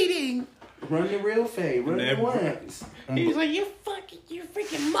saying? Run the real fade. Run the ones. He was like, you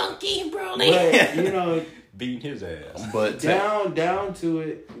freaking monkey, bro. But you know, Beating his ass. But down to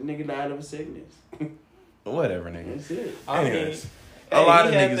it, nigga died of a sickness. whatever, nigga. That's it. Anyways, a lot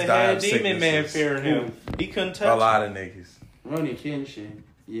of niggas died of Demon Man sicknesses. fearing him. He couldn't touch A lot of niggas. Ronnie Kenshin.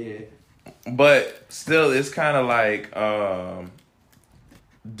 Yeah. But still, it's kind of like,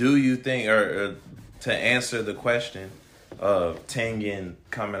 do you think, or to answer the question of Tengen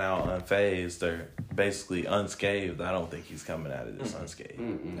coming out unfazed or basically unscathed, I don't think he's coming out of this unscathed.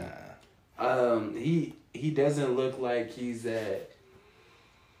 Mm-mm. Nah. He doesn't look like he's that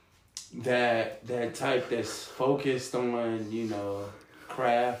type that's focused on, you know,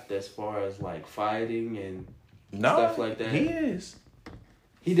 craft as far as like fighting and No, stuff like that. he is.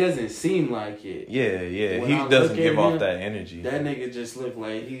 He doesn't seem like it. Yeah, yeah. When He I doesn't look at give off him, that energy. That nigga just look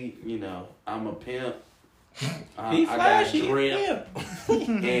like he, you know, I'm a pimp. He I got flashy. drip. Yeah.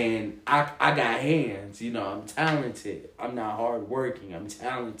 And I got hands, you know, I'm talented. I'm not hardworking. I'm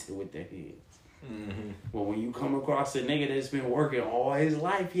talented with the hands. Mm-hmm. But when you come across a nigga that's been working all his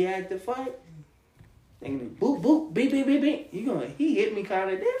life, he had to fight. Thinking, boop, boop, beep, beep, beep, beep. He hit me kind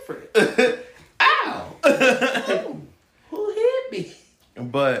of different. Ow! Who hit me?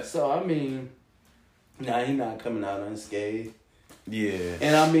 But So, I mean, nah, he not coming out unscathed. yeah,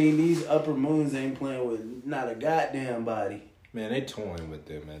 And I mean, these upper moons ain't playing with not a goddamn body. Man, they toying with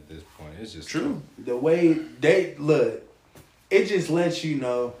them at this point. It's just true. The way they look, it just lets you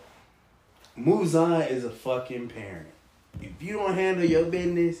know Muzan is a fucking parent. If you don't handle your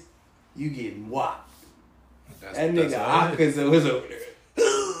business, you getting whopped. That nigga Akaza was over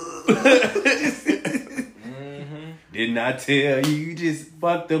there. Didn't I tell you? You just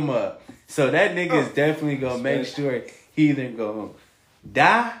fucked him up. So that nigga is definitely gonna make sure he either gonna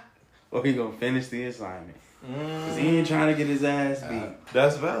die or he gonna finish the assignment. Cause he ain't trying to get his ass beat.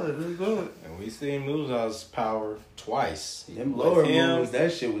 That's valid. That's good. And we seen Muzan's power twice. Them With lower him, moves,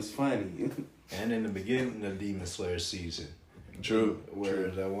 that shit was funny. and in the beginning of Demon Slayer season. True. Where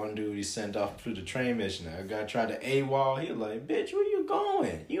that one dude he sent off through the train mission. That guy tried to AWOL. He was like, bitch, where you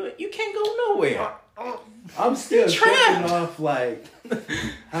going? You can't go nowhere. I'm still trapped. tripping off like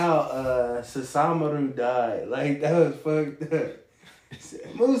how Sasamaru died. Like that was fucked up.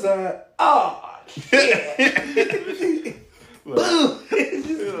 Muzan, oh shit. Boom.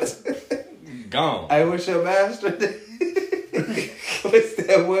 Gone. Hey, what's your master? What's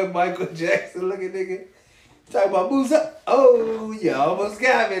that one Michael Jackson looking nigga? Talk about Muzan. Oh, you almost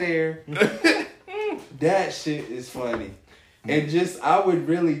got me there. That shit is funny. And just, I would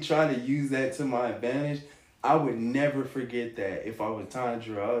really try to use that to my advantage. I would never forget that. If I was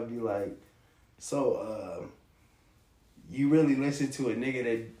Tanjiro, I would be like, so, you really listen to a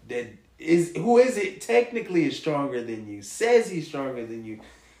nigga who is it technically is stronger than you, says he's stronger than you,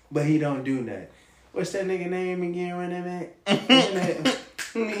 but he don't do that. What's that nigga name again, running back?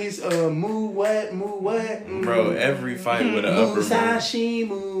 He's Mu what? Bro, every fight with an upper moon. Musashi,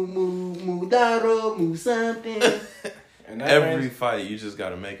 Mu Daro, Mu something. And that Every fight, you just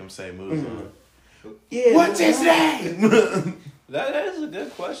gotta make him say Muzan. Yeah. What's his name? That is a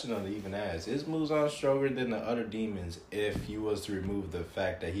good question to even ask. Is Muzan stronger than the other demons if you was to remove the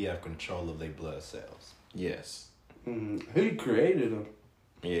fact that he have control of their blood cells? Yes. He created him.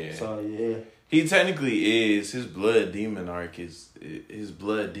 Yeah. So yeah. He technically is. His blood demon art is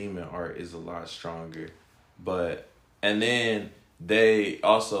a lot stronger, and then they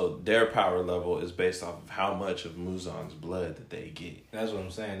also their power level is based off of how much of Muzan's blood that they get. That's what I'm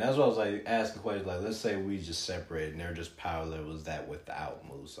saying. That's what I was like asking questions. Like, let's say we just separate and they're just power levels that without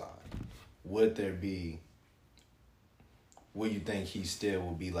Muzan. Would you think he still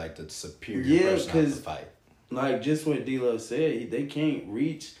will be like the superior person of the fight? Like just what D-Lo said, they can't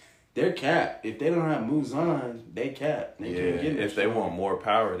reach. They're capped. If they don't have Muzan, they capped. They can't get if they want more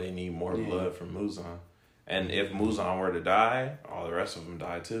power, they need more blood from Muzan. And if Muzan were to die, all the rest of them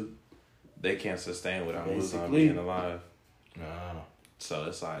die too. They can't sustain without Muzan being alive. No. So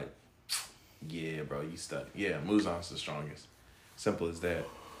it's like, yeah, bro, you stuck. Yeah, Muzan's the strongest. Simple as that.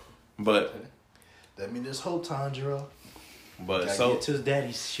 But That means this whole Tanjiro. But Gotta so get to his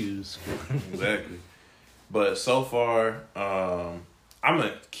daddy's shoes. exactly. But so far, I'm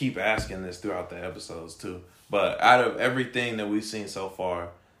gonna keep asking this throughout the episodes too. But out of everything that we've seen so far,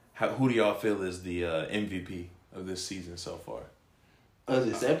 who do y'all feel is the MVP of this season so far?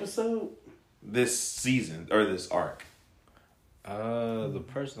 This episode? This season or this arc? The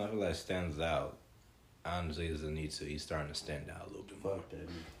person I feel like stands out, honestly, is Zenitsu. He's starting to stand out a little bit more. Fuck that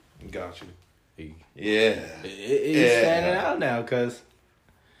nigga. Got you. He's Yeah. standing out now because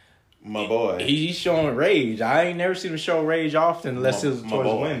My boy. he's showing rage. I ain't never seen him show rage often unless it was My towards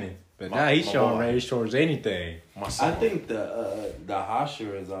boy. women. But My- now he's my showing boy. rage towards anything. My I son. think the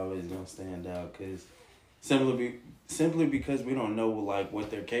Hashira is always gonna stand out because simply because we don't know like what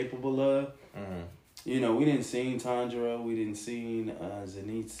they're capable of. Mm-hmm. You know, we didn't see Tanjiro, we didn't see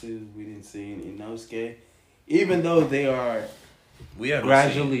Zenitsu, we didn't see Inosuke, even though they are. We haven't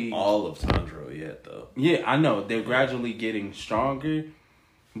gradually- seen all of Tanjiro yet, though. Yeah, I know they're gradually getting stronger,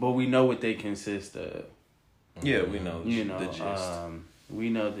 but we know what they consist of. Yeah, we know. You know, the gist. we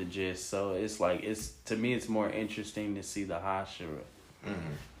know the gist. So it's like to me, it's more interesting to see the Hashira.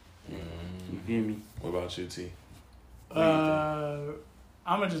 Mm-hmm. You feel me? What about you, T?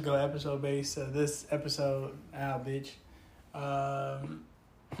 I'm gonna just go episode based. So this episode, bitch,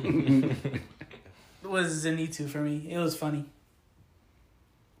 was Zenitsu for me. It was funny.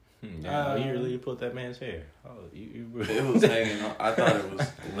 Yeah, you really put that man's hair. Oh, you It was hanging on. I thought it was.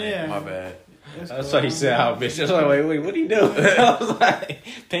 Yeah. My bad. That's why he said how bitch. I was like, wait, what are you doing? I was like,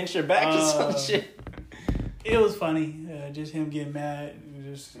 pinch your back or some shit. It was funny, just him getting mad,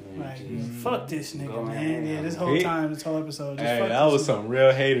 just like fuck this nigga, man. Yeah, this whole episode. Just Hey, fuck that this was nigga. some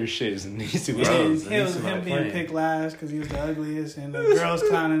real hater shit in these two Yeah, episodes. it was him being picked last because he was the ugliest, and the girls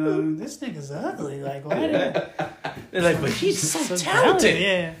clowning him. This nigga's ugly. Like, why? They're like, but he's so talented. talented.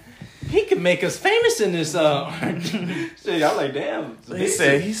 Yeah. He could make us famous in this shit. I'm like, damn. He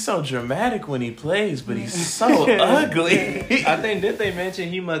said he's so dramatic when he plays, but he's so ugly. I think did they mention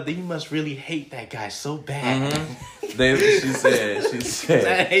he must really hate that guy so bad. She said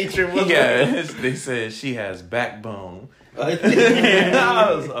That hatred was they said she has backbone.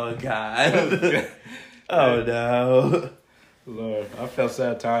 I was, oh God. Oh no. Lord, I felt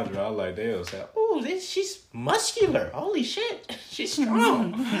sad times where I was like, they was like, oh, she's muscular. Holy shit, she's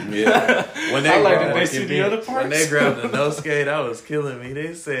strong. Yeah. When I like that they see the other When parts. they grabbed the no skate, I was killing me.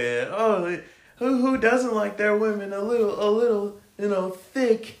 They said, "Oh, who doesn't like their women a little,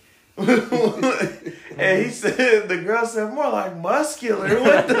 thick?" And he said, the girl said, more like muscular.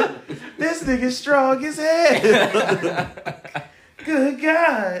 What the? This nigga strong as hell. Good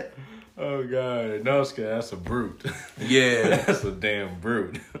God. Oh God, no, that's a brute. Yeah. That's a damn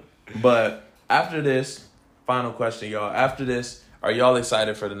brute. But after this, final question, y'all. After this, are y'all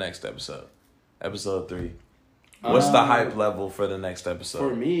excited for the next episode? Episode 3. What's the hype level for the next episode?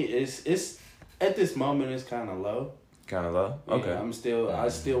 For me, it's at this moment it's kind of low. Kind of low? Okay. Yeah, I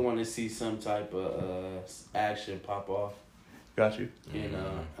still want to see some type of action pop off. Got you. You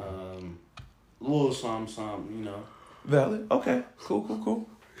know, little something, Valid. Okay. Cool.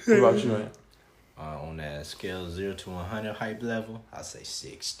 What about you, man? On that scale 0 to 100 hype level, I'll say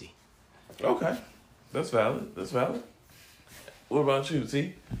 60. Okay. That's valid. What about you,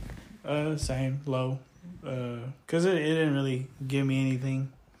 T? Same, low. Because it didn't really give me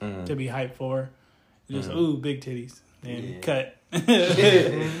anything to be hyped for. Just, ooh, big titties. And cut. So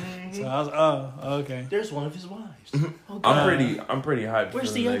I was, oh, okay. There's one of his wives. Oh, I'm pretty hyped Where's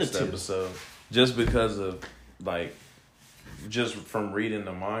for the the other next two? episode. Just because of, just from reading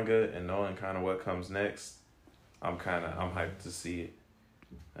the manga and knowing kind of what comes next, I'm hyped to see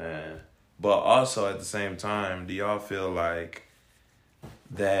it. But also at the same time, do y'all feel like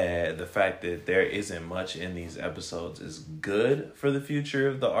that the fact that there isn't much in these episodes is good for the future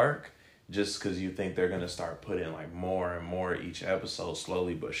of the arc? Just because you think they're going to start putting more and more each episode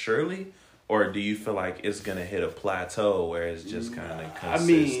slowly but surely? Or do you feel like it's going to hit a plateau where it's just kind of consistent? I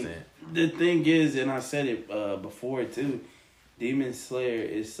mean, the thing is, and I said it before too, Demon Slayer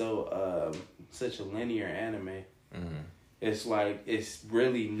is such a linear anime. Mm-hmm. It's it's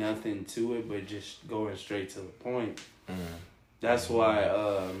really nothing to it but just going straight to the point. Mm-hmm. That's why,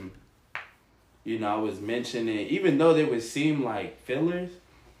 I was mentioning, even though they would seem like fillers,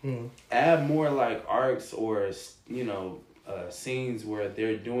 add more arcs or, scenes where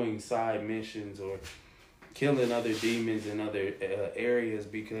they're doing side missions or killing other demons in other areas,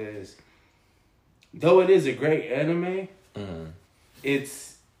 because though it is a great anime,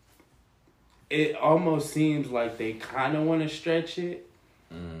 it almost seems like they kind of want to stretch it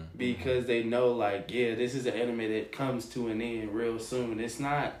because they know this is an anime that comes to an end real soon. It's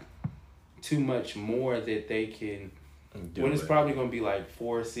not too much more that they can do. It's probably going to be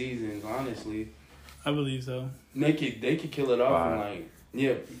 4 seasons, honestly. I believe so. They could kill it off 5.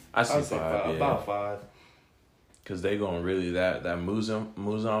 in I see 5, yeah. About 5. Because they going to really, that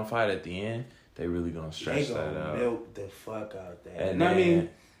Muzan fight at the end, they really going to stretch that out. Milk the fuck out that. And I mean,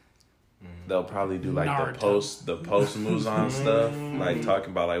 they'll probably do Naruto. the post Muzan stuff, talking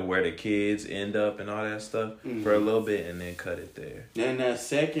about where the kids end up and all that stuff for a little bit, and then cut it there. And that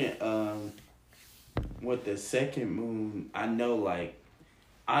second, with the second moon, I know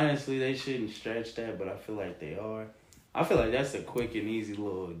honestly they shouldn't stretch that, but I feel like they are. I feel like that's a quick and easy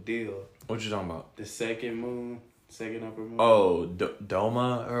little deal. What you talking about? The second moon, second upper moon. Oh,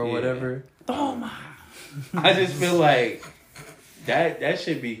 Doma or whatever. Doma. I just feel like that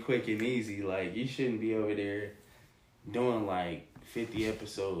should be quick and easy. You shouldn't be over there doing 50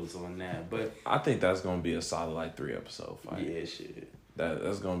 episodes on that. But I think that's gonna be a solid 3 episode fight. yeah, shit.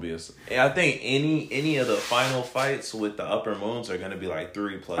 That's gonna be I think any of the final fights with the upper moons are gonna be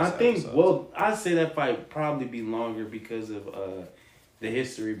 3+ I think. episodes. Well, I'd say that fight probably be longer because of the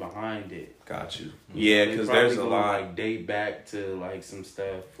history behind it. Got you. Yeah, because there's a lot. Date back to some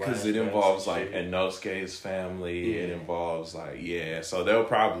stuff. Because it involves Inosuke's family. Yeah. It involves so they'll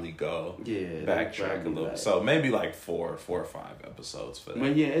probably go backtrack a little. So maybe 4 or 5 episodes for that.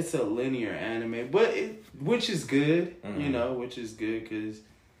 But yeah, it's a linear anime, but which is good, which is good because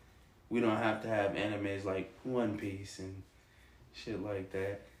we don't have to have animes like One Piece and shit like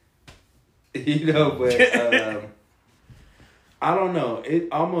that. You know, but I don't know. It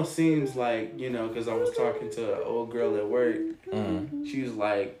almost seems like, you know, because I was talking to an old girl at work. She was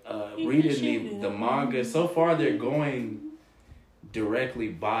like, reading the manga. So far, they're going directly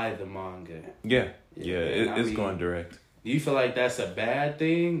by the manga. Yeah, it's going direct. Do you feel like that's a bad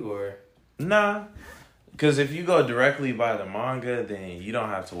thing, or? Nah, because if you go directly by the manga, then you don't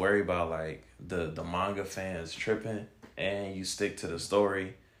have to worry about like the manga fans tripping, and you stick to the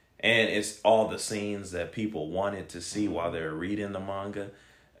story. And it's all the scenes that people wanted to see while they're reading the manga.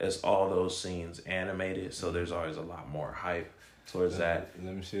 It's all those scenes animated, so there's always a lot more hype towards that.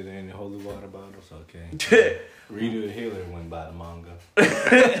 Let me see if there any holy water bottles. Okay. Rita the Healer went by the manga.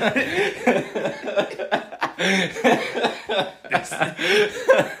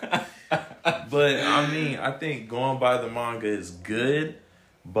 But I mean, I think going by the manga is good,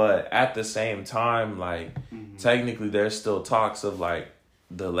 but at the same time, like technically there's still talks of like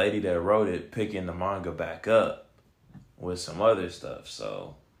the lady that wrote it picking the manga back up with some other stuff.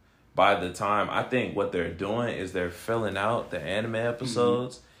 So by the time, I think what they're doing is they're filling out the anime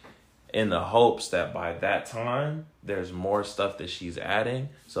episodes in the hopes that by that time there's more stuff that she's adding.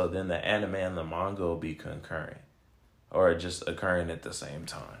 So then the anime and the manga will be concurrent or just occurring at the same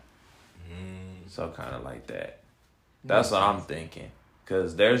time. So kind of like that. That's what I'm thinking.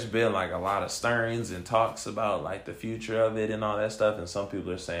 Because there's been like a lot of stirrings and talks about like the future of it and all that stuff. And some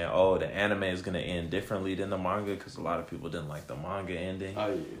people are saying, oh, the anime is going to end differently than the manga because a lot of people didn't like the manga ending.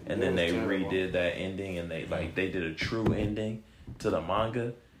 Oh, yeah. And then they redid that ending and they did a true ending to the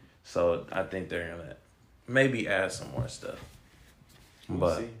manga. So I think they're going to maybe add some more stuff.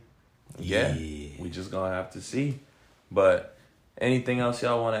 But yeah, we just going to have to see. But anything else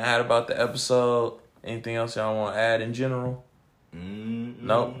y'all want to add about the episode? Anything else y'all want to add in general?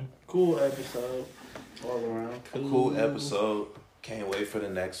 Nope. Cool episode all around. Cool episode. Can't wait for the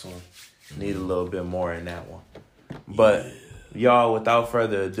next one. Need a little bit more in that one. But y'all, without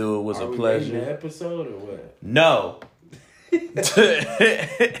further ado, it was a pleasure. The episode or what? No.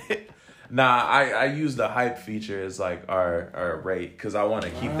 Nah, I use the hype feature as like our rate because I want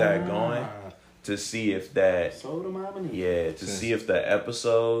to keep that going to see if that see if the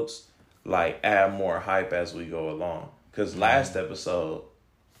episodes like add more hype as we go along. Because last episode,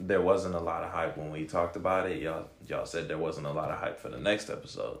 there wasn't a lot of hype when we talked about it. Y'all said there wasn't a lot of hype for the next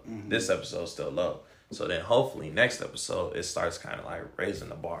episode. This episode's still low. So then hopefully next episode, it starts kind of like raising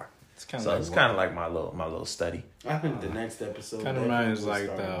the bar. It's kind of like my little study. I think the next episode kind of reminds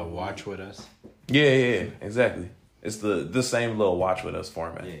like the Watch With Us. Yeah, exactly. It's the same little Watch With Us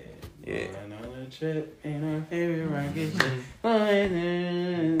format. Yeah.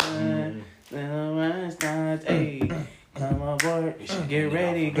 Come on board, you should get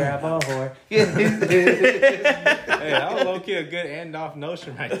ready, grab a whore. Hey, that was low-key a good end-off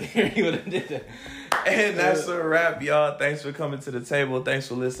notion right there. He would have did that. And that's a wrap, y'all. Thanks for coming to the table. Thanks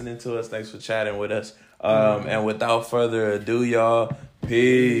for listening to us. Thanks for chatting with us. And without further ado, y'all,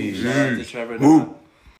 peace. Shout out to Trevor.